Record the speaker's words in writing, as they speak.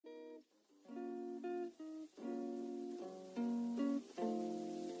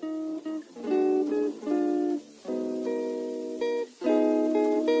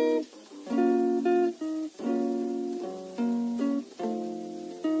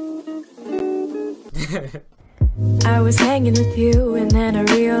I was hanging with you and then I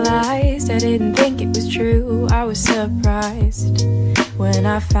realized I didn't think it was true. I was surprised when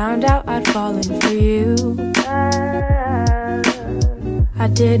I found out I'd fallen for you. I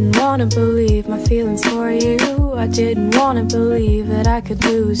didn't wanna believe my feelings for you. I didn't wanna believe that I could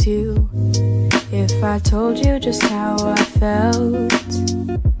lose you if I told you just how I felt.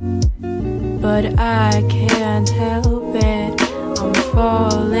 But I can't help it, I'm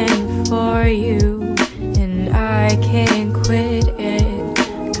falling for you, and I can't quit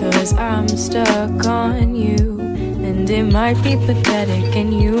it, 'cause I'm stuck on you. And it might be pathetic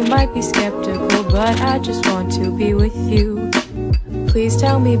and you might be skeptical, but I just want to be with you. Please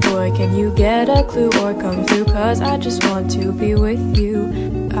tell me, boy, can you get a clue or come through, 'cause I just want to be with you.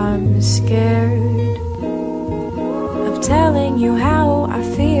 I'm scared of telling you how I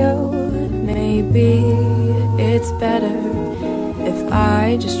feel. Maybe it's better if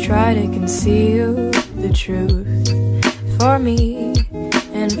I just try to conceal the truth for me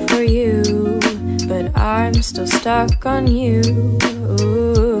and for you. But I'm still stuck on you.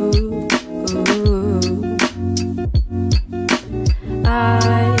 Ooh, ooh.